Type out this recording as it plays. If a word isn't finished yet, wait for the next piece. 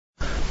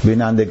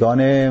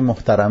بینندگان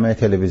محترم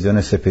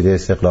تلویزیون سپیده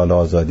استقلال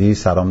آزادی،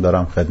 سلام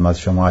دارم خدمت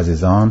شما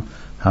عزیزان.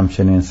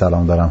 همچنین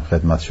سلام دارم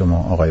خدمت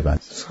شما آقای بنی.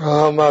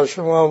 سلام بر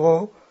شما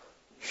و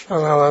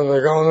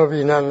شنوندگان و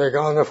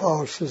بینندگان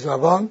فارسی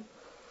زبان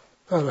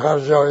در هر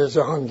جای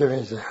جهان که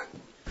می‌زنند.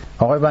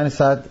 آقای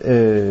بنیصدر،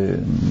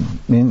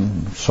 این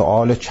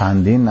سوال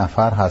چندین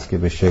نفر هست که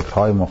به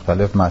شکل‌های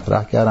مختلف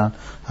مطرح کردن،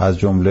 از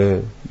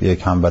جمله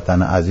یک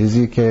هموطن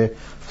عزیزی که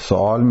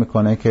سوال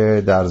میکنه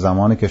که در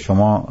زمانی که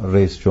شما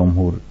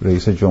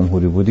رئیس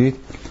جمهوری بودید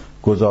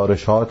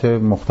گزارشات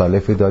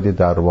مختلفی دادید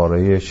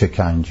درباره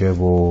شکنجه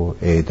و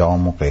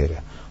اعدام و غیره،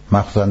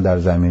 مخصوصا در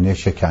زمینه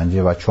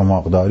شکنجه و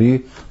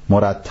چماقداری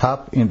مرتب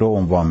این رو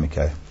عنوان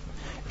میکرد.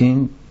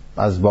 این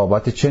از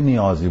بابت چه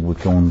نیازی بود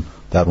که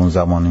در اون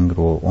زمان این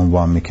رو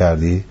عنوان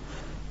میکردی؟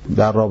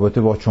 در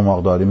رابطه با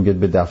چماقداری میگید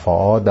به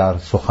دفعات در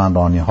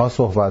سخنرانی ها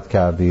صحبت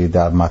کردی،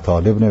 در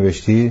مطالب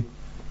نوشتی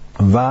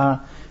و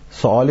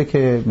سوالی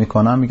که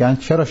میکنن میگن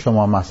چرا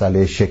شما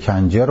مسئله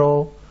شکنجه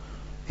رو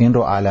این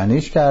رو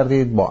علنیش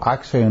کردید، با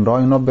عکس این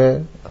رو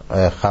به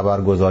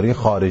خبرگزاری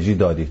خارجی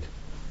دادید؟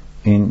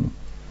 این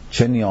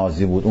چه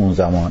نیازی بود اون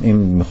زمان؟ این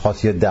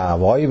میخواست یه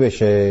دعوایی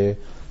بشه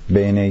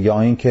بین،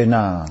 یا این که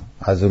نه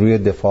از روی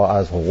دفاع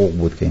از حقوق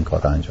بود که این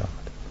کار انجام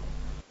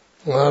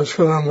داد؟ مرز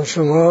کنم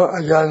شما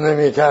اگر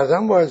نمی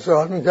کردم باید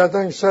سوال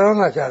میکردن که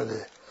چرا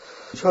نکرده؟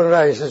 چون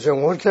رئیس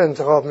جمهور که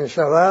انتخاب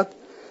میشود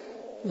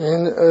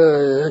این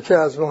یکی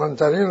از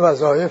مهمترین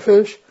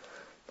وظایفش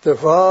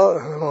دفاع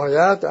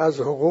حمایت از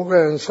حقوق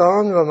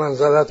انسان و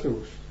منزلت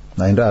اوست.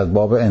 نه این رو از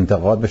باب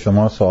انتقاد به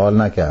شما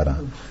سوال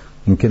نکردم،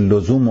 اینکه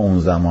لزوم اون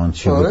زمان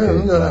چی بود؟ آره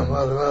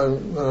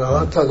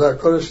میدونم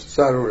تذکرش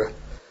ضروره.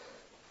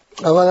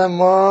 اولا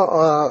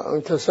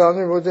ما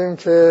کسانی بودیم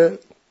که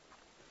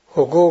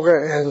حقوق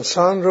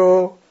انسان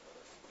رو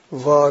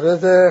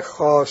وارد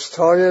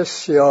خواستهای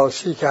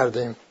سیاسی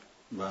کردیم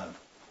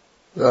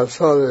در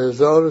سال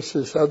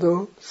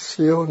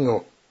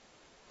 1339.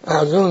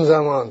 از اون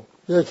زمان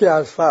یکی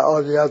از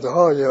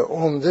فعالیت‌های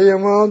عمده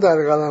ما در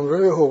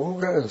قلمروی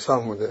حقوق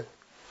انسان بوده.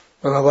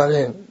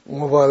 بنابراین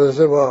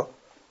مبارزه با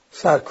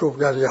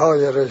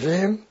سرکوبگری‌های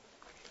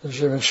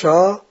رژیم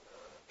شاه،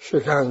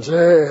 شکنجه،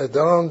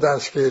 اعدام،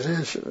 دستگیری،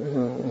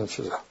 این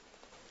چیزا.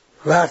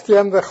 وقتی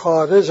هم به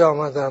خارج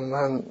آمدم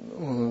من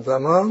اون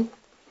زمان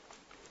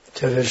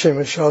که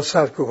رژیم شاه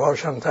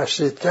سرکوب‌هاش هم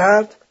تشدید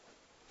کرد،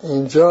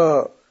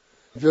 اینجا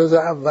جز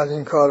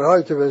اولین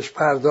کارهایی که بهش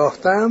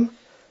پرداختم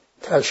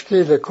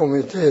تشکیل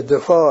کمیته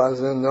دفاع از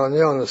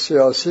زندانیان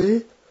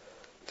سیاسی،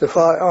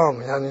 دفاع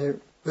عام، یعنی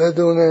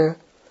بدون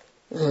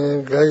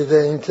قید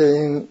اینکه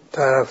این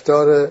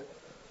طرفدار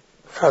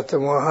خط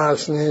ما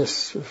هست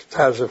نیست،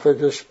 طرز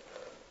فکرش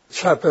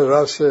چپ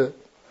راست،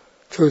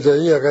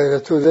 توده‌ای غیر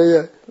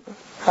توده‌ای،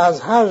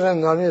 از هر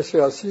زندانی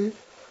سیاسی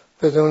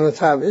بدون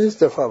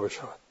تبعیض دفاع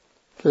بشود.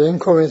 که این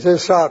کمیته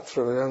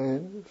سارتر، یعنی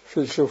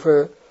فیلسوف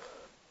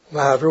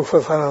معروف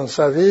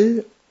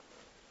فرانسوی،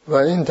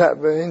 و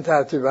به این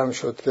ترتیبم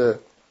شد که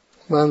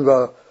من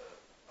با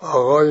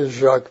آقای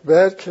ژاک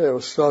برگ که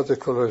استاد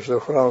کلوژ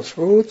فرانس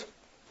بود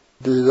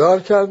دیدار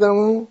کردم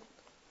و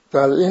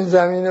در این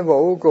زمینه با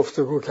او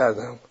گفتگو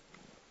کردم.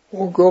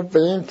 او گفت به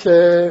این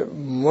که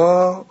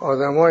ما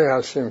آدمایی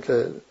هستیم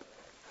که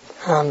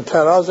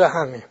همتراز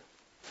همیم.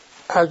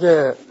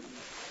 اگه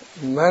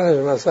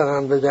من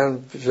مثلا بگم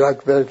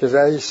ژاک برگ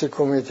رئیس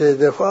کمیته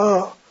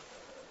دفاع،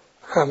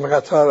 هم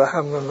قطار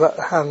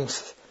هم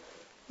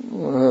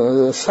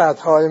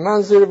سطحهای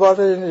من زیر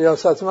بار این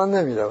ریاست من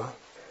نمی روم.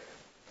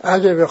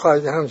 اگه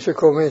بخواید همچه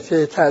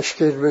کمیته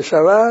تشکیل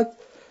بشود،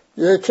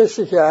 یک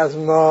کسی که از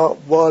ما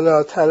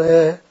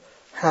بالاتر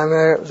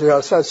همه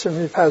ریاستش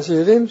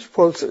میپذیریم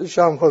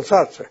ژان پل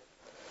سارتر.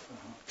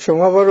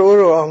 شما برو او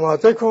رو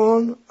آماده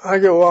کن،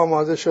 اگه او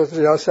آماده شد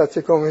ریاست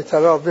کمیته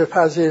را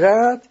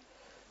بپذیرد،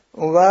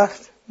 اون وقت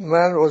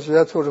من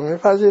عضویت او رو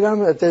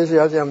میپذیرم، عده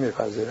زیادی هم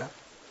میپذیرم.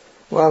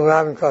 ما هم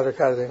همین کار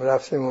کردیم،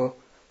 رفتیم و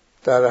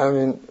در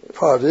همین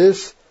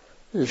پاریس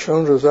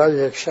ایشون روزای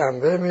یک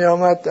شنبه می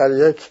آمد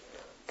در یک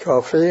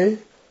کافه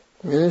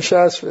می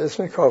نشست به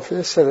اسم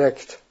کافه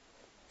سلکت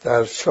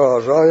در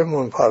چهارراه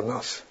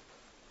مونپارناس،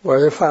 با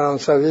یه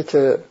فرانسوی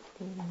که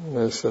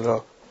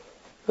مثلا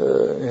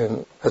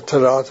این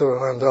اطلاعات به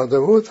من داده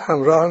بود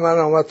همراه من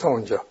آمد تا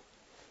اونجا.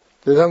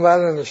 دیدم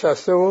بعد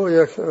نشسته و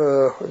یک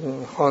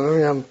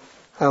خانمی هم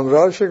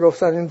همراهش،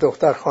 گفتن این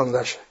دختر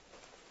خواندشه.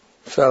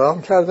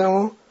 سلام کردم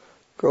و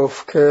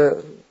گفت که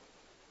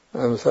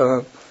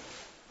مثلا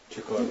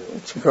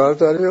چه کار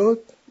داری بود؟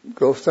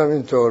 گفتم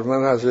اینطور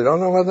من از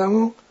ایران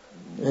آمدم و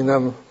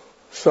اینم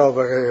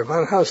سابقه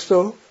من هست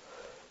و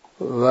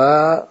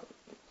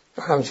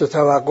همچه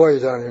توقعی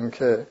داریم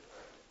که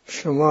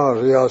شما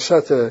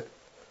ریاست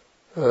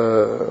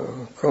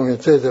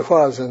کمیته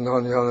دفاع از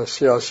زندانیان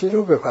سیاسی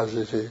رو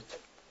بپذیرید.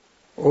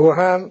 او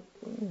هم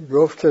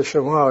گفت که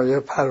شما یه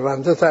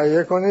پرونده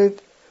تهیه کنید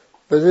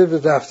بدید به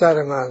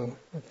دفتر من،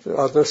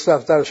 آدرس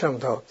دفترشم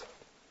داد،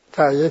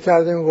 تهیه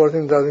کردیم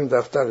بردیم دادیم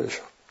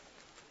دفترشون.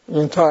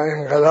 این تا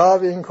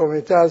انقلاب این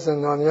کمیته از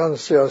زندانیان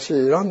سیاسی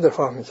ایران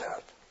دفاع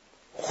میکرد.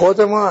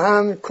 خود ما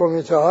هم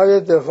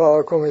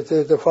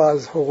کمیته دفاع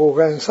از حقوق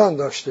انسان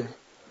داشتیم،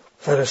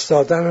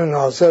 فرستادن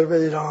ناظر به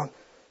ایران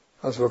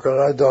از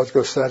وکلای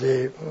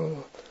دادگستری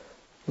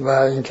و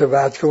اینکه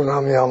بعد که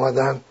اونها می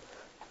آمدن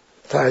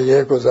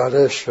تهیه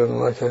گزارش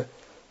اونا که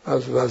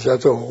از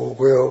وضعیت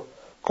حقوقی و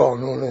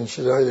قانون این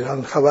چیزهای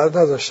ایران خبر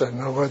نداشتن،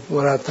 نباید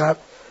مرتب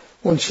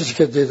اون چیزی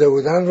که دیده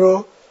بودن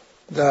رو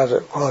در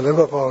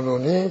قالب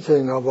قانونی که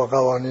اینا با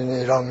قوانین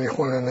ایران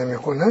میخونه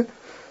نمیخونه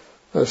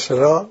به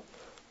اصطلاح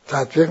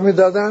تطبیق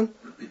میدادن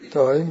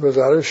تا این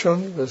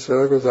گزارششون به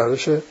اصطلاح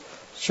گزارش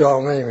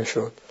جامعی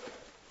میشد.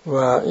 و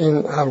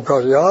این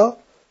همکاری ها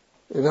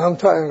این هم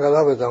تا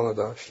انقلاب ادامه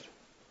داشت.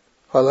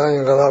 حالا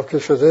انقلاب که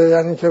شده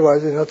یعنی که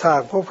باید اینا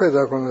تحقق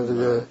پیدا کنه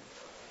دیگه.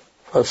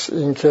 پس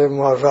این که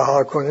ما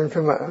رها کنیم که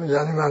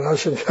یعنی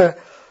معناش این که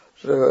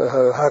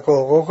حق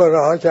و حقوق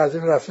رها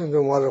کردیم رفتیم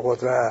دنبال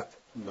قدرت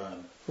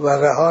و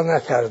رها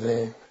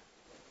نکردیم.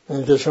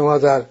 این که شما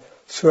در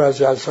صورت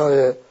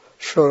جلسه‌های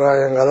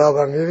شورای انقلاب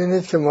هم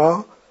میبینید که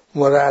ما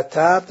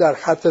مرتب در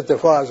خط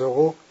دفاع از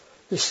حقوق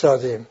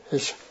ایستادیم،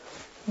 هیچ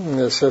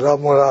مثلا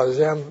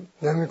ملاحظه هم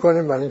نمی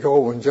کنیم، برای اینکه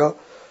اونجا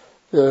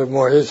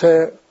محیط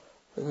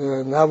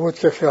نبود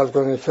که خیال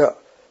کنید که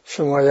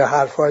شما یه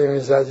حرفایی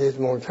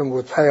میزدید ممکن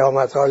بود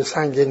پیامدهای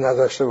سنگین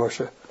نداشته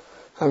باشه.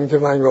 همین که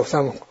من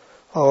گفتم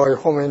آقای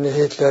خمینی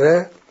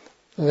هیتلره،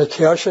 اینه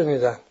کیا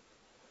شنیدن؟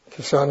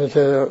 کسانی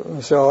که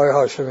مثل آقای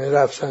هاشمی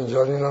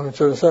رفسنجانی اینا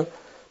میتونستن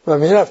و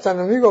میرفتن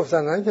و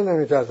میگفتن، نه که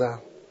نمیکردن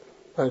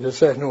بلکه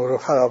ذهن او رو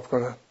خراب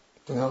کنن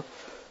اینا.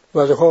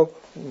 ولی خب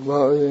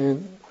با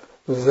این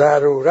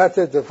ضرورت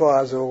دفاع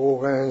از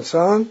حقوق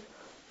انسان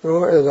رو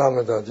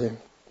ادامه دادیم،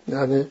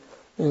 یعنی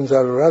این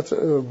ضرورت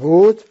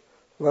بود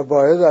و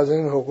باید از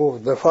این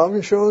حقوق دفاع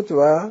میشد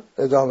و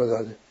ادامه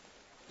دادیم.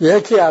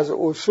 یکی از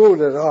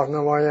اصول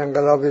راهنمای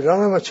انقلاب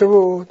ایران ما چه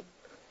بود؟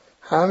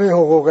 همین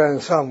حقوق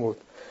انسان بود.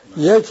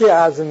 یکی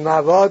از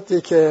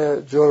موادی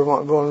که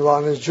به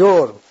عنوان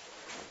جرم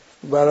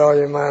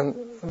برای من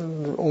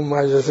اون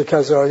مجلس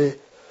قضایی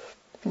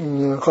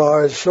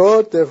قائل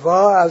شد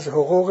دفاع از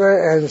حقوق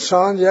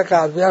انسان، یک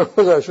غربی هم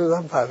گذاشته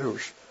شدن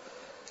پروش،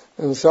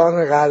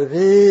 انسان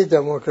غربی،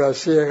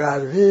 دموکراسی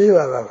غربی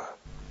و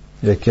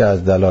یکی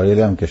از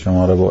دلایلی هم که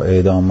شما رو با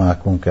اعدام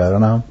محکوم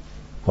کردن هم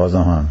بازم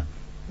هم.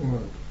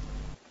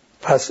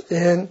 پس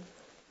این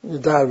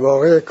در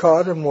واقع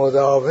کار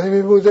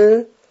مداومی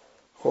بوده.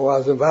 خب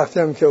از وقتی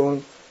هم که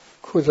اون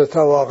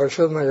کودتا واقع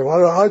شد مگه ما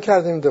رها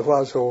کردیم دفاع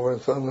از حقوق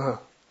انسان؟ نه،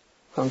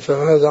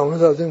 همچنان ادامه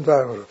دادیم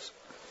تا امروز.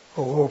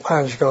 حقوق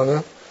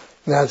پنجگانه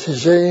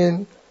نتیجه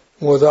این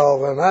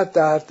مداومت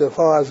در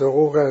دفاع از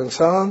حقوق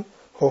انسان،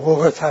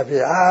 حقوق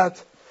طبیعت،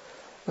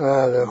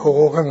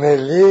 حقوق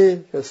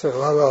ملی،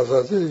 استقلال و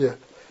آزادی دیگه،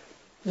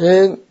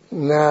 این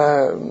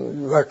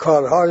و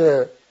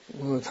کارهای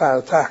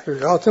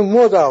تحقیقات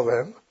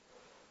مداوم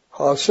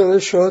حاصل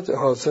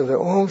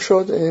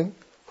شد این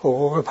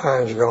حقوق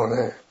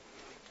پنجگانه.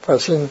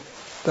 پس این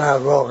در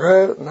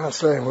واقع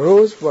نسل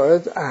امروز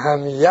باید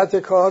اهمیت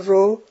کار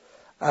رو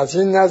از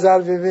این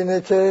نظر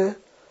ببینه که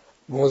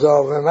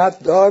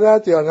مداومت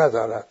دارد یا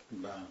ندارد.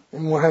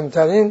 این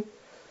مهمترین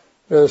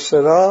به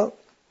اصطلاح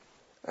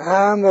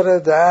امر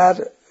در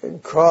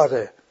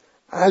کاره.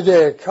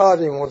 اگه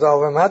کاری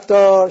مداومت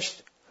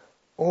داشت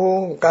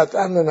اون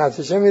قطعا به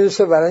نتیجه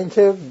میرسه، برای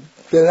اینکه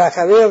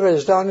بالاخره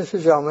وجدانی تو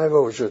جامعه به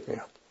وجود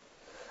میاد.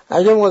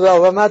 اگه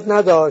مداومت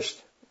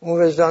نداشت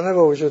اون وجدانه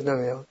به وجود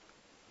نمیاد.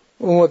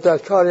 اون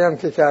مدت کاری هم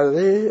که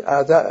کردی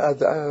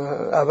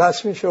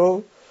عبث میشه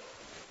و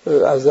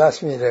از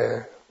دست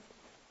میره.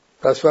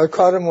 پس باید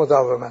کار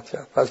مداومت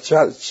کرد. پس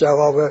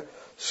جواب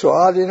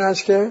سوال این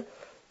است که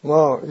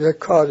ما یک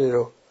کاری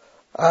رو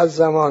از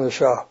زمان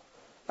شاه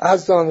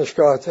از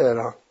دانشگاه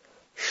تهران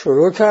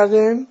شروع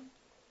کردیم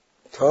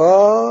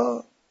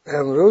تا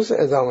امروز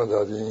ادامه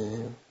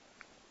دادیم.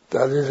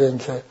 دلیل این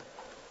که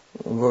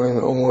با این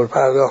امور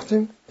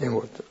پرداختیم این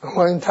بود،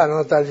 اما این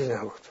تنها دلیل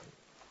نبود.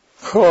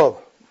 خب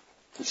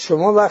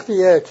شما وقتی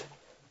یک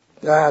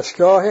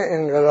دستگاه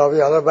انقلابی،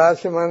 حالا بعد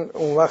که من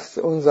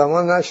اون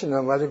زمان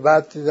نشیدم ولی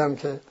بعد دیدم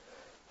که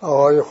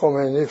آقای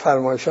خمینی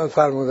فرمایشات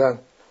فرمودن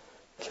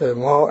که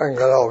ما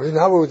انقلابی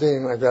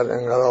نبودیم، اگر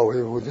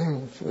انقلابی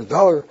بودیم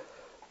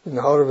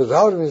اینها رو به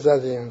دار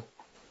میزدیم.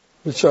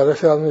 بیچاره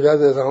خیال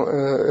میکرد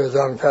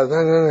اعدام کردن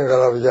این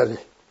انقلابیگری.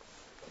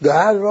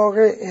 در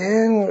واقع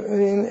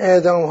این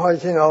اعدام هایی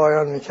که این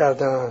آقایان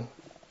میکردن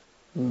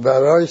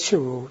برای چی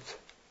بود؟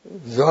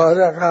 ظاهر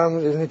رقم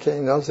اینه که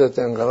اینا ضد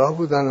انقلاب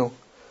بودن و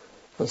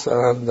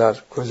مثلا در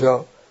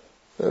کجا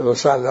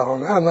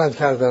مسلحانه عمل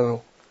کردن و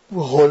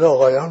قول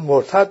آقایان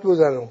مرتد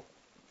بودن و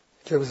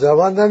که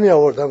زبان نمی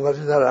آوردن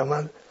ولی در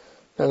عمل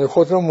یعنی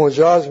خود رو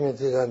مجاز می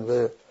دیدن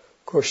به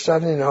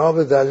کشتن اینها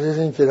به دلیل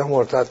اینکه اینا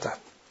مرتدن.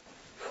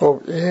 خب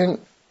این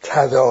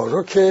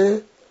تدارک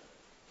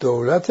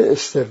دولت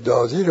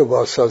استبدادی رو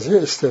بازسازی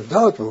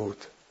استبداد بود.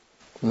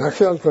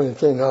 نخیال کنید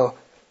که اینا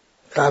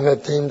غم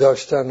دین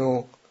داشتن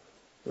و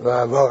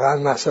واقعا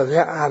مسئله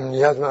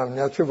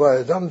امنیت که با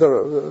اعدام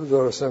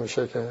درست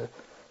نمیشه که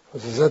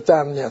ضد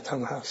امنیت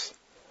هم هست.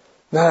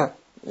 نه،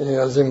 این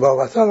از این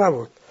بابت ها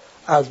نبود،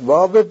 از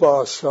باب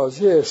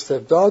بازسازی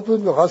استبداد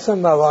بود. میخواستن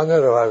موانع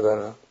رو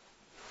بردارن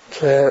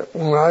که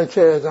اونایی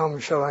که اعدام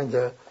میشوند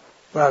که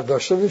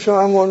برداشته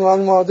میشوند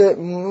عنوان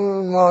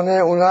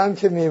مانع، اونا هم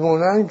که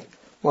میمونن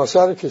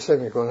ماسا کیسه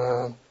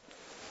میکنن.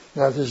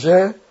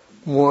 نتیجه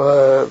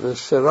به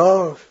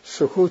اصطلاح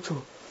سکوت و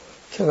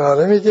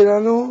کناره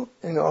میگیرن و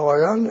این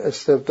آقایان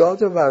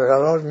استبداد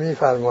برقرار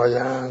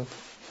میفرمایند.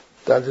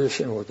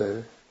 دلیلش این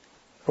بوده.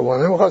 خب ما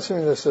نمیخواستیم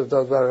این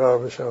استبداد برقرار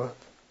بشود،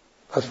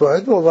 پس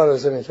باید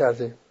مبارزه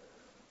میکردیم.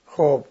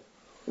 خب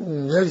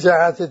یک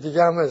جهت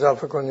دیگه هم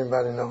اضافه کنیم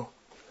بر اینا.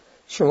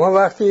 شما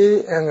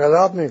وقتی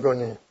انقلاب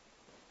میکنی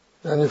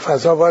یعنی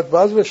فضا باید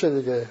باز بشه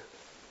دیگه.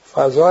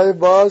 فضای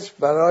باز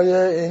برای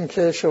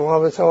اینکه شما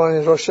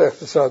بتوانید رشد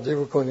اقتصادی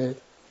بکنید،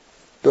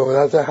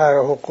 دولت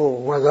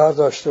حقوق مدار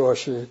داشته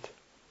باشید،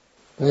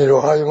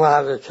 نیروهای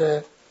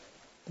محرکه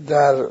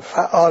در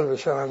فعال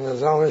بشن،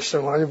 نظام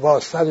اجتماعی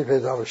بازتری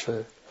پیدا بشه،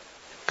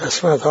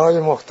 قسمت‌های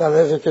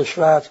مختلف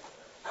کشور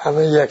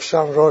همه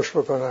یکسان رشد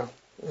بکنن.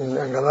 این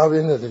انقلاب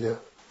اینه دیگه.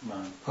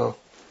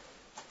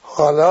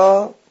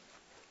 حالا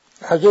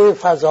اگه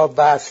فضا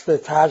بسته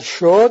تر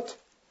شد،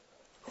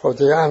 خب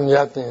دیگه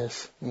امنیت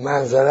نیست،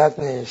 منزلت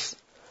نیست،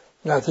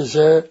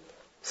 نتیجه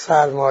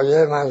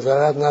سرمایه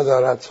منزلت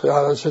ندارد.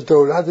 حالا چه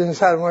دولت این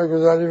سرمایه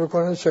گذاری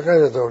بکنه چه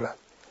غیر دولت،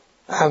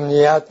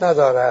 امنیت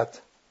ندارد،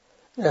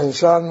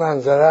 انسان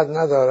منزلت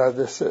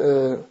ندارد،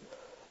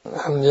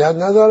 امنیت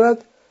ندارد،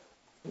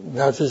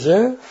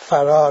 نتیجه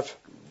فرار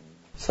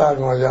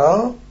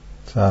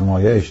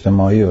سرمایه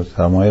اجتماعی و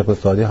سرمایه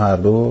اقتصادی هر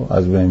دو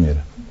از بین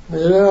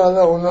میره.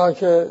 حالا اونا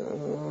که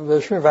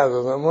بهش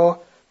میپردازن، ما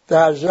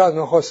در جا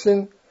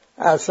نخستین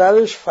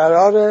اثرش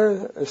فرار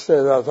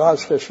استعدادها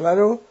از کشور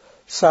و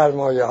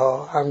سرمایه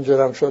ها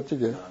همجورم شد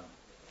دیگه.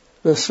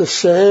 مثل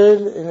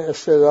سیل این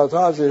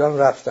استعدادها از ایران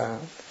رفتن.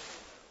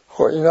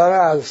 خب اینا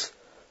رو از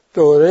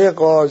دوره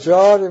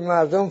قاجار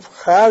مردم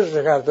خرج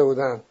کرده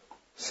بودن،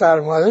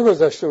 سرمایه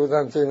گذاشته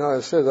بودن که اینا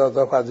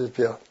استعدادها پدید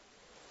بیاد.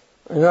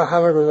 اینا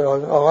همه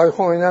گذاشتن. آقای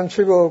خمینی هم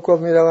چی گفت؟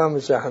 میروم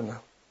به جهنم.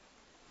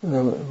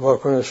 اینا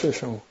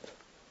واکنششون بود.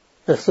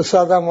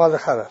 اقتصاد هم مال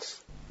خر است.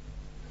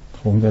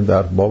 خب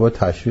در باب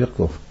تشویق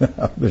گفت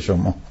به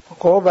شما.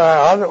 خب به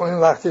هر حال اون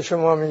وقتی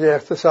شما میگه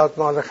اقتصاد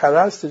مال خر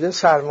است دیگه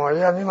سرمایه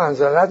یعنی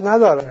منزلت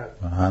نداره.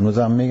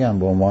 هنوزم میگم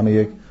به عنوان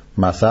یک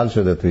مثل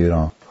شده تو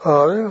ایران.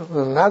 آره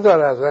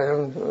ندارد و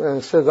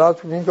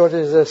استعداد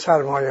میگریزه،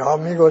 سرمایه ها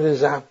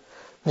میگریزن،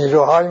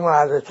 نیروهای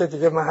محرکه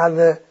دیگه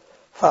محل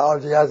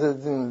فعالیت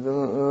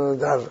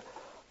در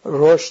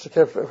رشد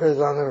که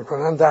پیدا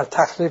نمی‌کنن در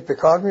تخریب به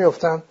کار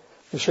میافتن.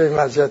 میشه این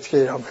وضعیت که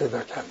ایران پیدا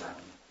کردن.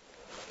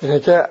 اینه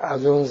که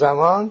از اون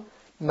زمان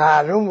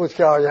معلوم بود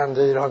که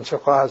آینده ایران چه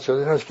خواهد شد.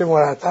 ایناست که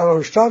مرتب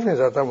هشدار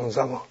می‌دادم اون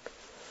زمان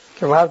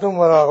که مردم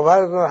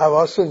مراقبت و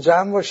حواستون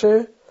جمع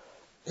باشه،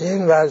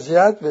 این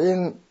وضعیت به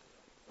این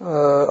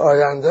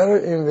آینده رو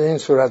این به این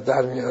صورت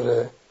در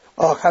میاره.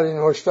 آخرین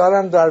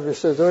هشدارم در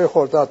 22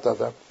 خرداد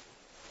دادم.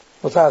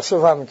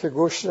 متاسفم که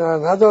گوش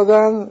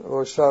ندادن،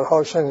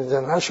 هشدارها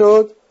شنیده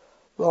نشد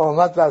و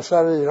آمد بر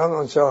سر ایران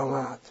آنچه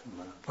آمد.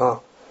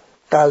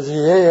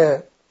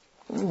 قضیه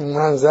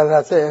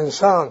منزلت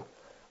انسان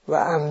و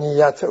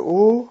امنیت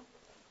او،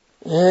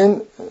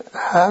 این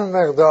هر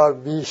مقدار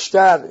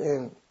بیشتر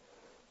این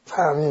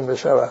تأمین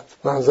بشود.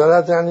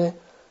 منزلت یعنی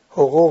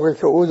حقوقی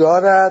که او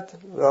دارد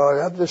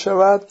رعایت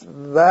بشود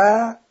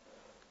و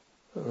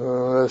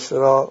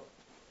مثلا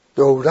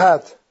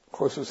دولت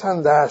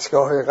خصوصا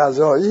دستگاه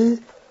قضایی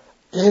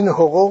این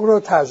حقوق رو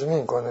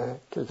تضمین کنه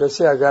که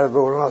کسی اگر به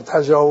اونها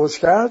تجاوز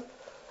کرد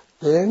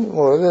این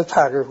مورد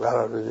تعقیب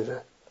قرار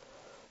بگیره.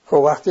 خب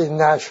وقتی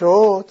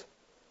نشد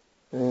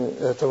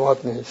اعتماد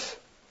نیست،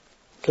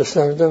 کسی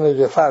نمیدونه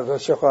که فردا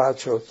چه خواهد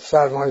شد،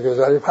 سرمایه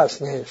گذاری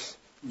پس نیست.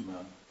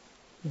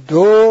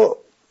 دو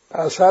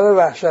اثر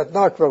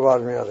وحشتناک به بار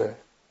میاره.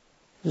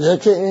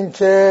 یکی این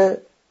که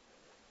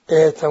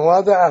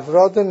اعتماد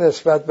افراد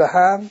نسبت به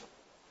هم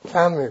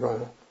کم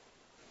میکنه.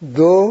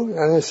 دو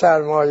یعنی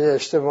سرمایه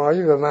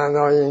اجتماعی به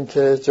معنای این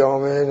که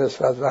جامعه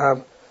نسبت به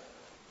هم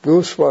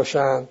دوست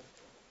باشن،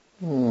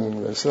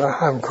 مثلا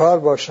همکار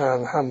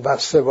باشن، هم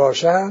بسته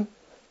باشن،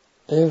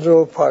 این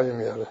رو پایین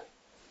میاره.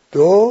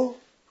 دو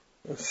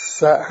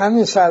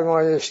همین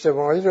سرمایه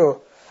اجتماعی رو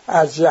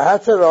از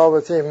جهت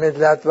رابطه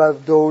ملت و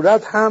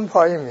دولت هم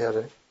پایین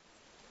میاره.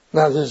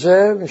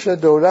 نتیجه میشه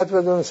دولت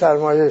بدون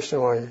سرمایه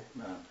اجتماعی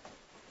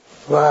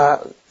و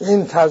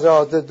این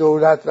تضاد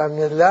دولت و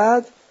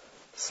ملت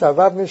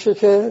سبب میشه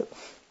که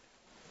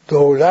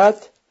دولت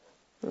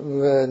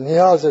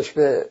نیازش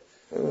به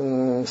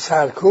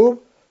سرکوب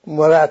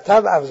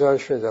مرتب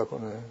افزایش پیدا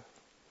کنه.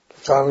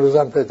 تا امروز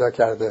هم پیدا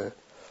کرده.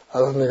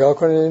 الان نگاه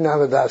کنید این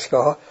همه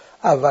دستگاه ها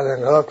اول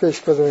انقلاب که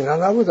هیچ کدوم اینا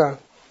نبودن،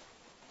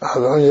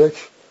 الان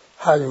یک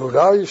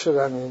هیولایی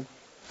شدن این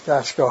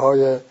دستگاه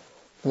های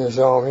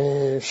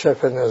نظامی،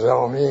 شبه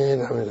نظامی،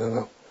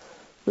 نمیدونم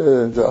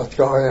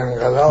دادگاه های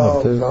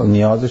انقلاب.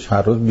 نیازش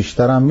هر روز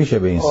بیشتر هم میشه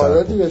به این سرکوب.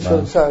 آره دیگه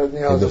چون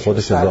نیازش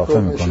خودش اضافه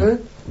میکنه.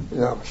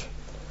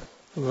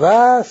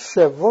 و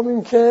سوم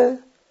این که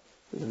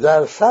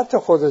در سطح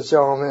خود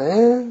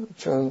جامعه،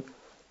 چون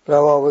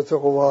روابط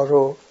قوا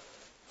رو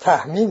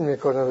تحمیل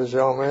میکنه به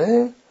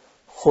جامعه،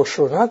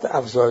 خشونت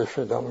افزایش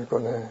پیدا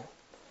میکنه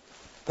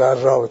در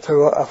رابطه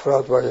با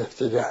افراد با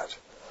یکدیگر.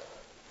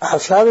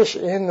 اثرش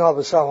این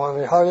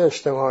نابسامانی های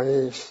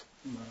اجتماعی است.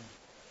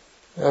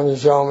 یعنی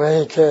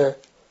جامعه‌ای که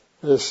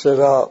به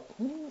اصطلاح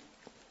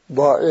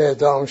با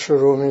اعدام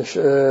شروع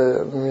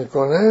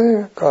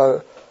میکنه،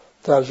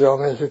 در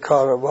جامعه‌ای که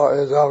کار با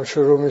اعدام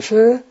شروع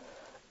میشه،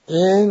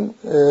 این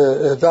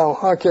اعدام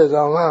ها که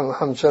ادامه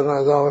همچنان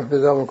ادامه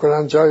پیدا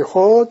میکنن جای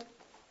خود،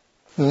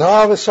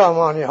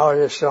 نابسامانی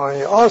های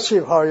اجتماعی،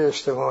 آسیب های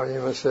اجتماعی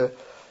مثل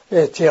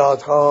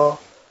اعتیادها،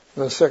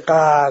 مثل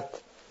قتل،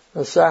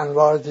 مثل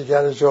انواع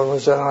دیگر جرم و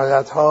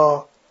جنایت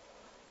ها،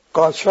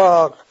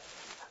 قاچاق،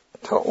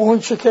 تا اون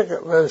چی که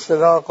به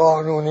اصطلاح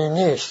قانونی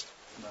نیست،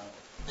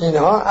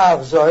 اینها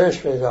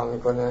افزایش پیدا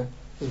میکنه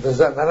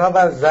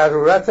بنابر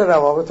ضرورت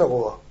روابط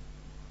قوا.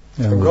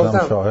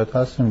 گفتم شاهد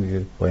هستیم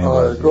دیگه با این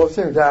وضعیت.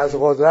 گفتیم که از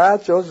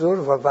قدرت جز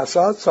زور و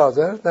فساد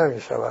صادر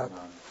نمیشود.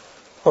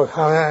 خب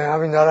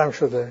همین دارم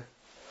شده.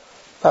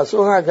 پس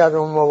اون اگر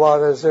اون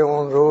مبارزه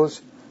اون روز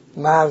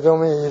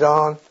مردم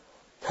ایران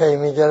پی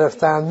می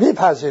گرفتن،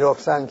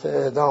 میپذیرفتن که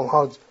اعدام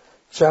ها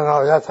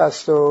جنایت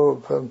هست و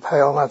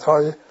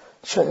پیامدهای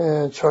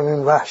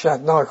چنین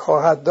وحشتناک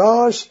خواهد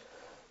داشت،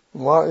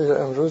 ما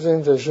امروز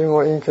این رژیم و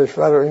این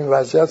کشور و این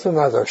وضعیت رو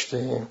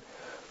نداشتیم.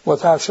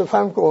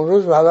 متاسفم که اون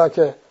روز ولی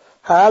که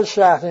هر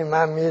شهری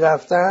من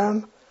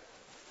میرفتم،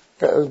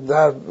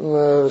 در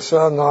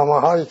نامه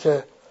هایی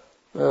که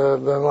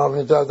به ما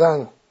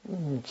میدادن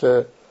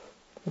که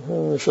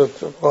شد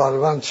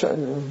غالبا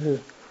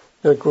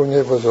یک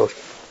گونه بزرگ،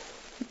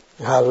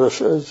 هر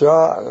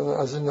جا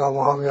از این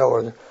نامه ها می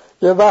آوردیم.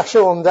 یه بخش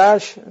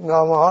عمدهش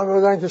نامه ها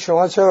بودن که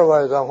شما چرا با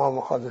اعدام ها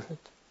مخالفید.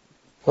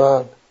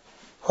 و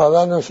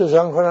حالا نوشه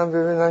جان کنم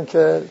ببینن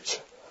که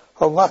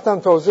خب وقتم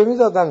توضیح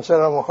میدادم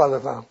چرا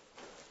مخالفم،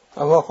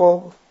 اما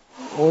خب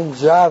اون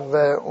جو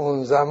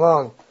اون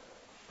زمان،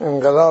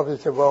 انقلابی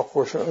که با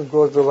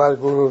گرد و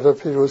برگلول رو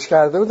پیروز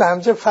کرده بود،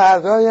 همچه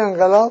فردای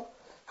انقلاب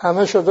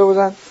همه شده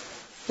بودن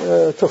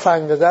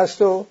تفنگ به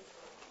دست و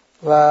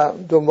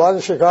دنبال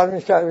شکار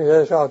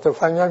میکرد.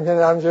 تفنگ هم که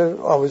همچه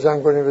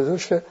آویزن کنی به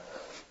دوش که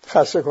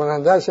خسته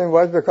کننده است، این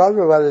باید به کار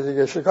ببره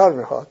دیگه، شکار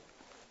میخواد.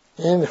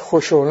 این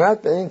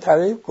خشونت به این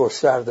طریق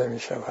گسترده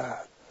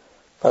میشود.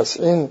 پس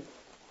این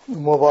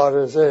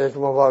مبارزه یک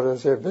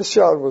مبارزه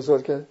بسیار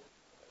بزرگه.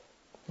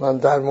 من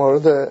در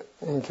مورد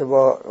اینکه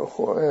با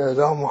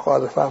اعدام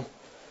مخالفم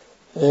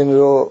این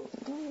رو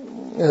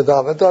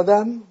ادامه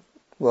دادم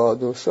با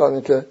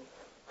دوستانی که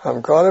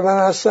همکار من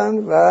هستن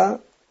و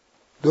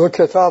 2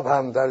 کتاب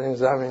هم در این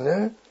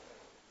زمینه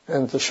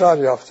انتشار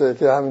یافته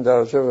که همین در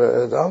راجع به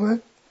اعدامه.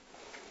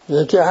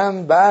 یکی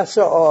هم بحث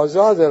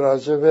آزاد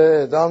راجع به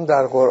اعدام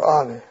در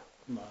قرآنه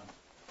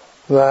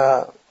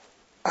و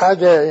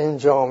اگه این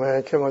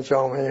جامعه که ما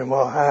جامعه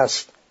ما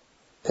هست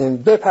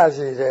این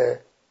بپذیره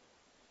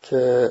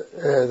که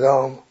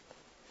اعدام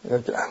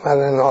یک عمل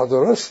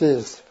نادرستی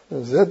است،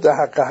 ضد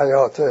حق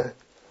حیاته،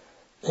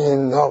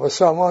 این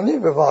نابسامانی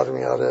به بار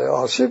میاره،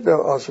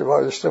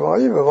 آسیب‌های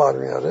اجتماعی به بار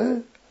میاره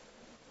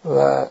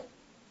و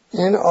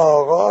این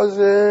آغاز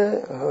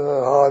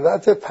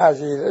حالت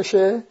پذیرش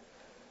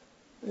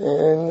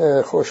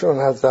این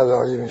خشونت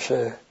زدایی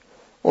میشه.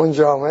 اون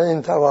جامعه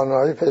این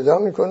توانایی پیدا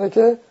میکنه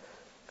که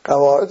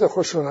قواعد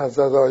خشونت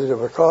زدایی رو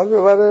به کار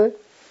ببره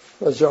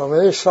و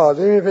جامعه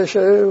سالمی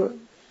بشه،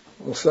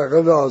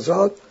 مستقل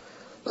آزاد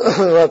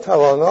و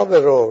توانا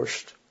به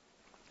رشد.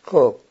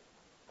 خب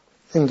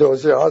این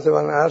توضیحات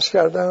من عرض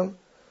کردم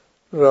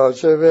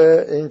راجع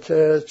به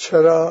اینکه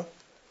چرا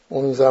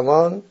اون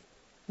زمان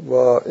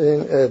با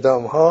این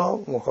اعدام ها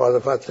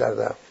مخالفت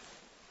کردم.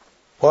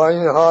 با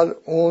این حال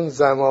اون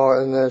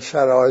زمان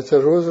شرایط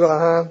روز را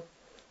هم،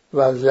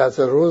 وضعیت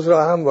روز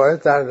را هم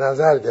باید در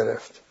نظر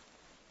گرفت.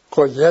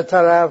 خب یه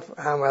طرف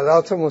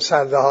حملات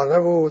مسلحانه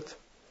بود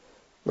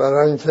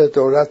برای اینکه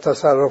دولت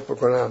تصرف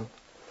بکنن،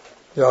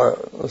 یا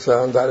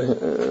مثلا در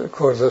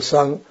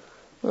کردستان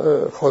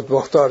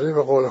خودمختاری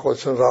به قول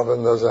خودشون را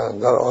بندازن،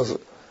 در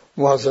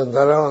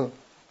مازندران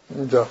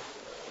اینجا،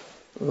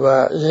 و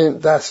این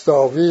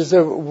دستاویز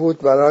بود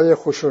برای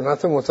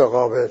خشونت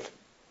متقابل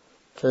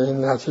که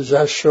این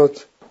نتیجه شد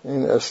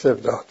این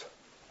استبداد.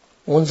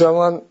 اون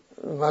زمان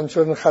من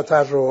چون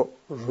خطر رو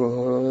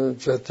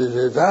جدی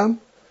دیدم،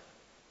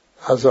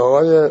 از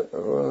آقای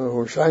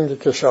هوشنگ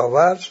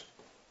کشاورز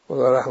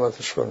خدا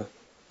رحمتش کنه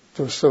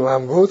دوست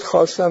من بود،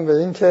 خواستم به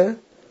این که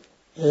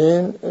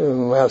این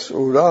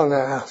مسئولان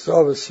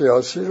احزاب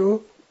سیاسی رو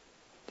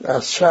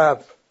از چپ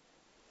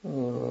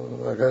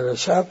و غیر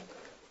چپ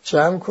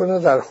جمع کنه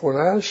در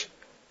خونهش،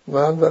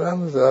 من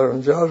برم در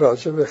اونجا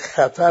راجع به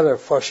خطر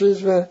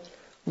فاشیسم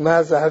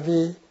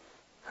مذهبی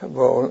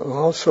با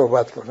اونها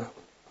صحبت کنم.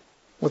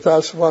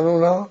 متاسفانه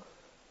اونا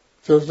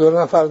جز 2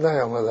 نفر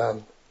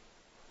نیامدن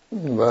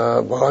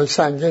و باهای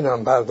سنگین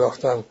هم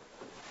پرداختن،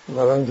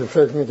 برای که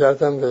فکر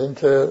میکردم به این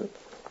که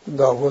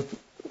داود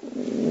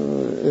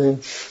این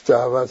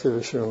دعوتی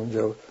بشیم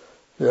اونجا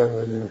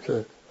بیایم بگیم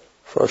که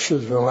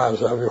فاشیسم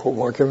مذهبی. خب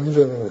ما که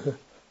میدونیم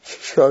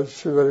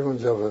چی بریم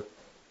اونجا بود.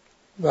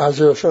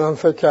 بعضیاشون هم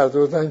فکر کرده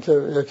بودن که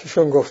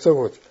یکیشون گفته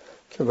بود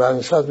که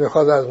بنیصدر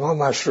میخواد از ما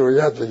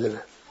مشروعیت بگیره.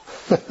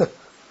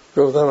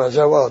 گفتم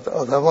عجب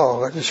آدم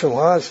آقایی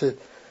شما هستید.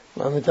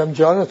 من میگم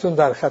جانتون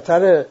در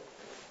خطره،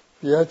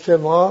 بیاد که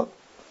ما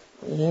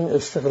این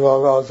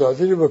استقلال و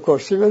آزادی رو به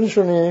کرسی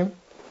بنشونیم،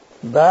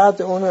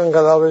 بعد اون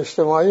انقلاب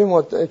اجتماعی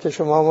که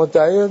شما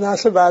مدعی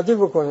نسل بعدی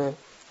بکنه،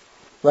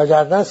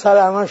 وگرنه سر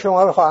همه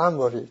شما رو خواهم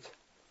برید.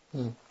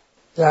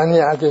 یعنی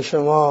اگه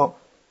شما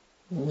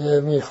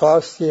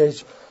میخواستی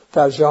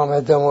در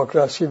جامعه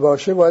دموکراسی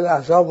باشه، باید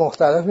احزاب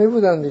مختلف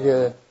میبودن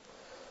دیگه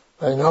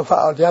و اینا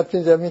فعالیت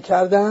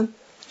میکردن،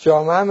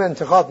 جامعه هم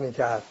انتخاب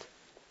میکرد.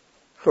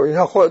 خب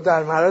اینا خود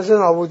در معرض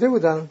نابودی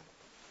بودن.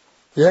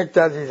 یک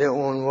دلیل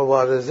اون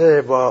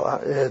مبارزه با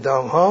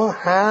اعدام ها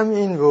هم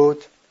این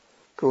بود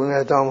که اون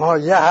اعدام ها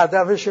یه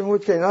هدفش این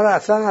بود که اینا رو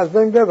اصلا از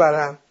بین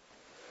ببرن.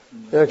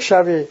 یک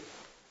شبی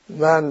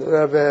من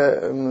به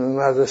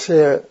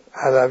مدرسه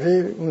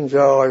علوی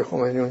اونجا، آقای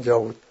خمینی اونجا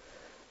بود،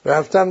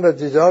 رفتم به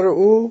دیدار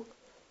او،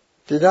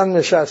 دیدم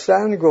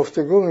نشستن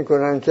گفتگو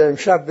میکنن که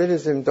امشب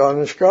بریزیم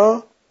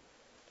دانشگاه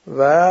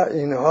و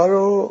اینها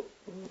رو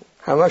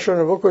همشون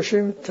رو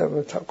بکشیم،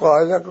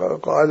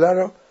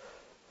 قائله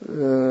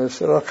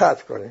رو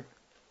قطع کنیم.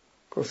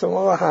 گفتم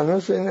آقا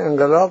هنوز این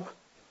انقلاب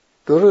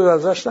 2 روز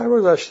ازش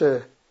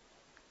نگذشته،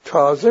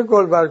 تازه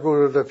گل بر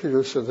گلوله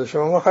پیروز شده،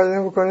 شما میخواید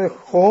اینو بکنید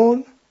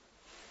خون.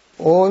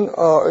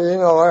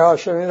 این آقای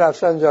هاشمی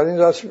رفسنجانی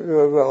راست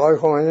به آقای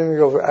خمینی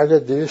میگفت اگه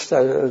 200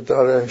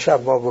 داره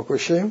امشب ما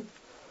بکشیم،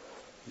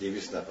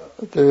 200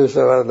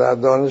 نفر در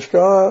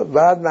دانشگاه،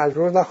 بعد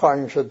مجبور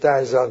نخواهیم شد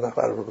 10,000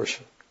 نفر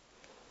بکشیم.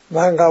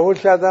 من قبول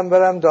کردم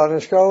برم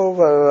دانشگاه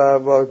و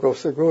با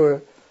گفتگو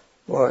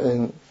با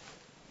این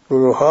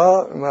گروه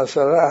ها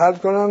مسئله حل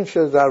کنم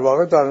که در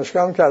واقع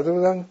دانشگاه هم کرده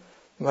بودن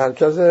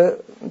مرکز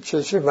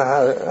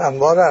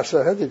انبار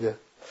اسلحه دیگه،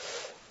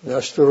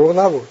 داشت دروغ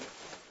نبود.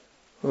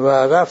 و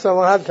رفتم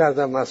و حل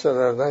کردم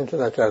مسئله رو،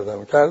 که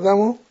کردم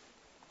و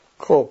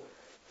خب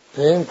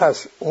این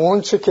پس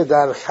اون چه که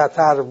در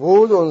خطر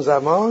بود اون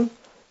زمان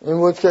این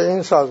بود که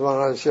این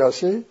سازمان‌های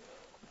سیاسی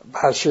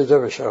برچیده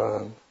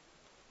بشوند.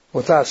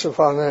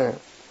 متاسفانه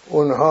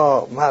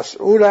اونها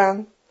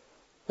مسئولن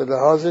به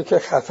لحاظی که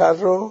خطر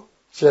رو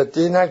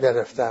جدی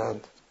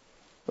نگرفتند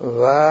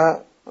و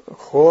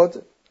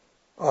خود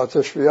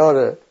آتش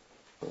بیار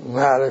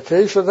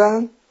معرکه‌ای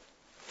شدن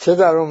که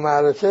در اون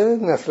معرکه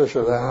نفره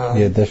شدن.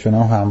 یه دشون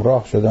هم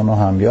همراه شدن و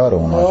همیار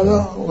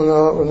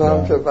اونا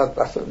هم که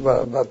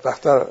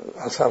بدبختر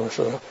از همه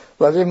شدن،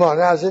 ولی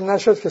مانع از این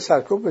نشد که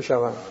سرکوب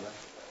بشون.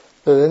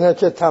 بدونه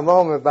که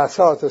تمام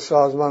بساط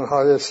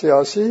سازمان‌های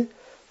سیاسی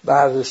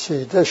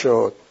بررسیده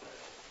شد.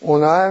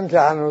 اونا هم که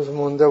هنوز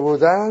مونده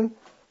بودن،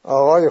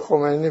 آقای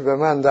خمینی به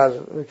من در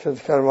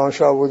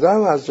کرمانشاه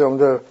بودم، از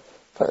جمله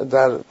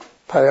در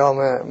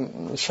پیام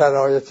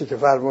شرایطی که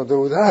فرموده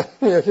بودن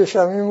یکیش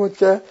هم این بود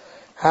که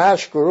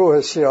 8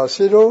 گروه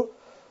سیاسی رو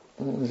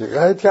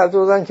قید کرده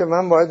بودن که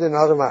من باید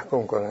اینا رو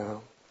محکوم کنم.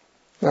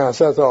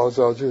 نهضت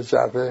آزادی و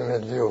جبهه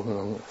ملی و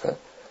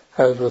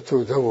حزب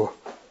توده و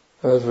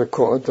حزب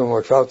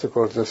دموکرات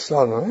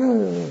کردستان و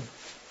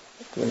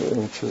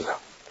این چیزا.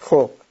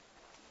 خب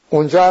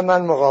اونجا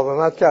من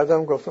مقاومت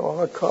کردم، گفتم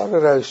آقا کار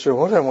رئیس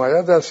جمهور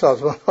حمایت از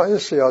سازمان‌های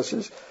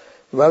سیاسی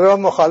برای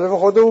مخالف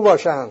خود او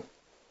باشن.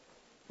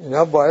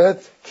 اینا باید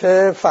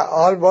که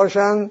فعال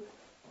باشن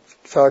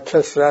تا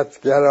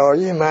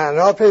کثرت‌گرایی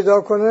معنا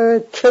پیدا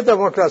کنه که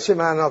دموکراسی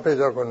معنا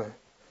پیدا کنه.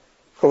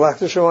 خب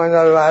وقتی شما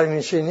اینا رو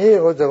برمی‌چینی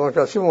خب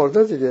دموکراسی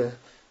مرده دیگه.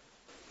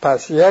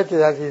 پس یک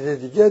دلیل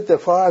دیگه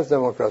دفاع از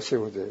دموکراسی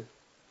بوده.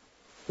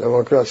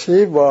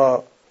 دموکراسی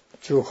با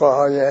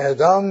جوخه‌های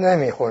اعدام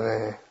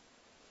نمیخونه،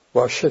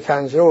 با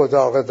شکنجه و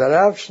داغ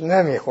درفش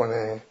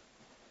نمیخونه،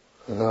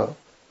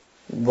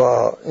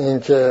 با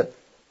اینکه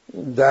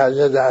در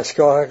یه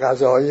دستگاه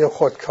قضایی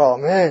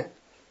خودکامه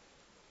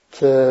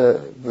که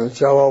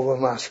جواب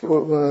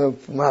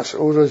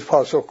مسئول و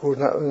پاسخگو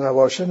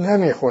نباشه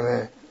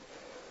نمیخونه،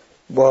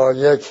 با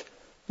یک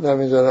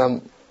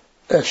نمیدونم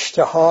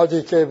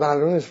اجتهادی که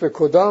معلوم نیست به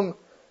کدام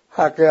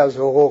حقی از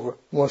حقوق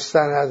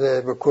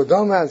مستنده، به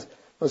کدام از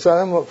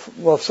مثلا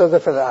مفسد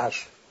فی الارض.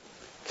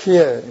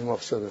 کیه این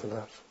مفسد فی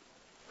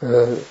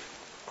الارض؟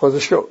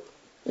 خودش که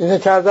اینه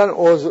کردن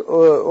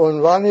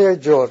عنوان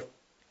یک جرم.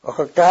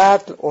 آخه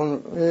قتل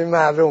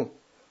معلوم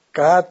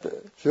قتل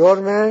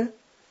جرمه،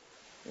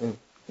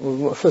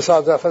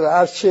 فساد فی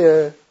الارض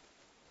چیه؟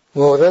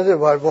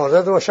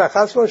 مورد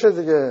مشخص باشه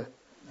دیگه.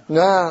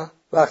 نه،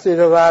 وقتی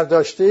رو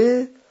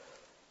برداشتی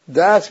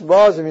دست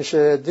باز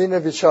میشه، دین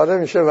بیچاره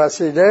میشه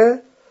وسیله،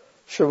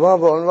 شما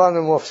به عنوان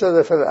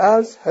مفسد فی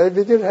الارض هی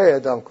بگیر هی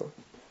اعدام کن.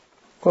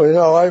 خب این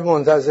آقای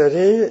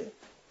منتظری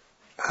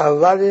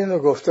اول اینو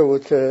گفته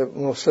بود که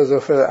مفسد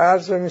فی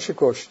الارض رو میشه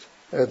کشت،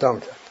 اعدام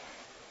کرد.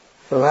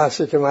 به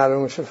محضی که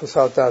معلوم میشه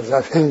فساد در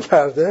زمین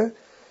کرده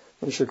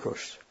میشه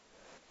کشت.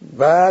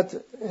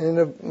 بعد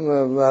این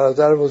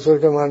برادر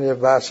بزرگ من یه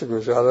بحث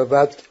گذاشت.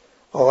 بعد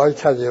آقای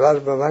کدیور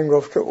به من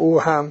گفت که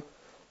او هم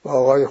با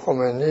آقای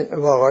خمینی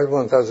و آقای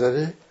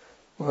منتظری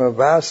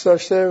بحث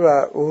داشته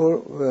و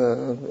او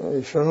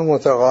ایشونو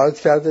متقاعد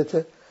کرده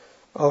که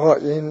آقا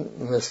این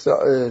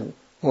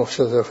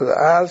مفسد فی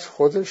الارض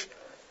خودش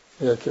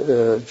یک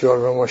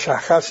جرم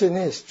مشخصی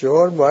نیست،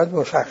 جرم باید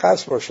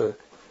مشخص باشه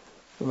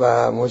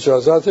و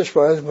مجازاتش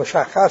باید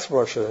مشخص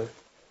باشه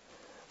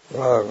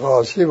و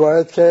قاضی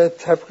باید که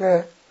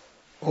طبق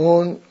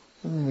اون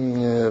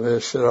به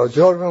اصطلاح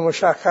جرم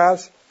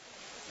مشخص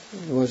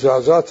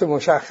مجازات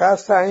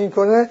مشخص تعیین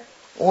کنه.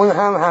 اون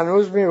هم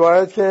هنوز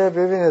میباید که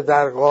ببینه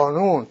در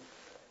قانون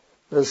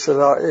به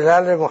اصطلاح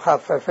علل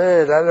مخففه،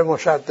 علل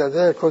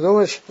مشدده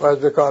کدومش باید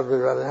به کار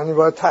ببره، یعنی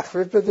باید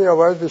تخفیف بده یا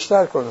باید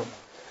بیشتر کنه.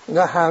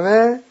 اینا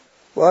همه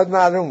باید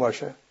معلوم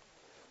باشه.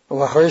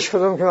 و خواهش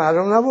کدوم که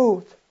معلوم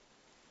نبود.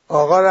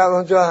 آقا را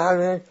اونجا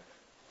همین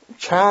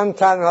چند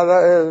تن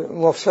حالا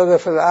مفسد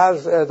فی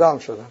الارض اعدام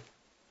شدن.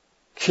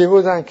 کی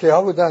بودن؟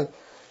 کیا بودن؟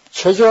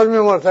 چه جرمی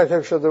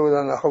مرتکب شده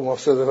بودن؟ آخه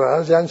مفسد فی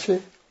الارض یعنی چی؟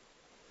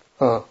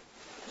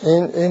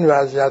 این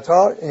وضعیت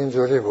ها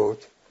اینجوری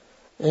بود.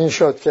 این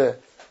شد که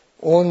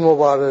اون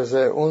مبارزه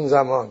اون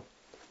زمان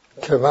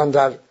که من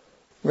در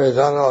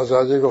میدان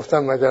آزادی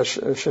گفتم مگر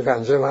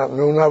شکنجه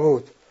ممنوع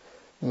نبود،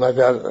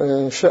 مگر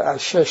از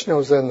 6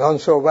 نوع زندان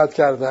صحبت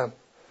کردم.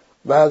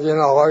 بعد این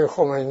آقای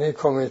خمینی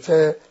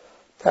کمیته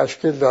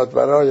تشکیل داد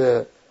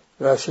برای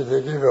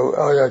رسیدگی به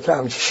آیا که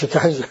همچه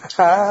شکنجه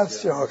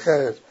هست یا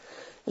خیر.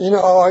 این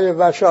آقای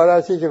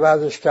بشارتی که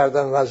بعدش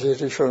کردن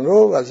وزیریشون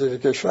رو، وزیر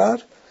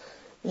کشور،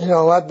 این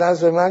آمد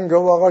نزد من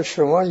گفت آقا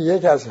شما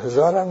 1 از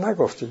 1000 هم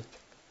نگفتید.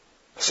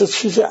 مثل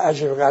چیز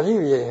عجیب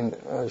غریبیه. این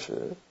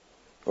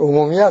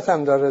عمومیت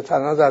هم داره،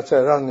 تنها در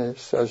تهران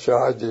نیست، از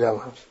جاهای دیگه هم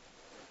هست.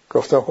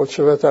 گفتم خود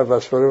چه بهتر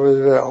بس برو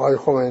بدید به آقای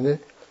خمینی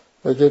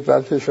بگید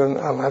بلکهشون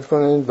عمل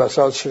کنه این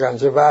بساط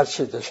شکنجه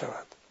برچیده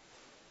شود.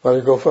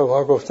 ولی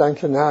ما گفتن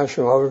که نه،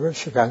 شما بگید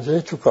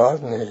شکنجه تو کار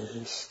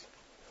نیست.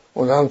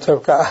 اونا هم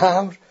طبق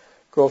امر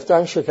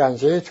گفتن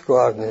شکنجه تو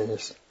کار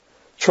نیست.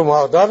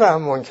 چماقدار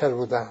هم منکر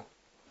بودن.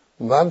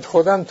 من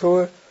خودم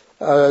تو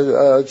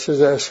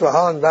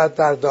اصفهان بعد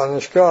در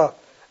دانشگاه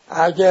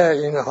اگه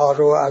اینها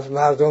رو از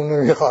مردم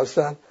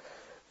نمیخواستن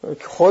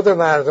خود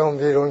مردم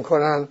بیرون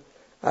کنن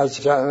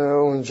از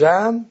اون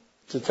جمع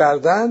که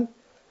کردن،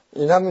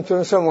 اینا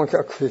میتونستن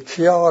منکر.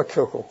 کی آقا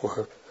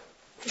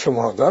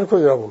چماقدار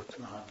کجا بود؟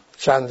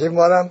 چندین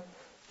بارم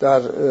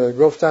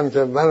گفتم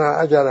که من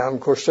اگر هم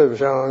کشته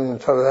بشم این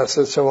تا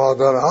دست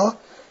چماقدارها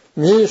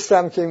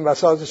میستم که این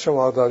بساط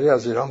چماقداری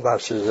از ایران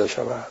برچیده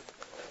شود.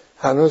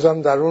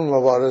 هنوزم در اون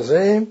مبارزه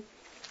ایم.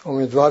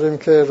 امیدواریم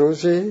که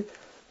روزی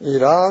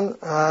ایران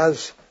از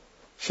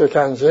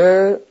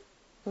شکنجه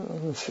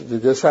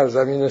دیگه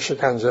سرزمین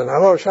شکنجه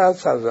نباشد،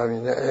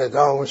 سرزمین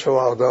اعدام و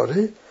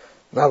چماقداری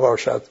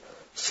نباشد،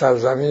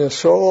 سرزمین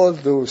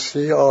صلح،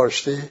 دوستی،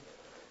 آشتی،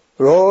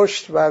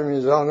 رشد بر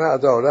میزان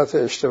عدالت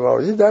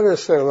اجتماعی در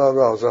استقلال و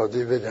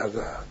آزادی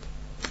بگردد.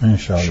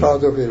 انشاءالله.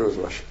 شاد و پیروز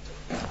باشید.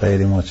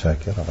 خیلی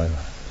متشکرم آقای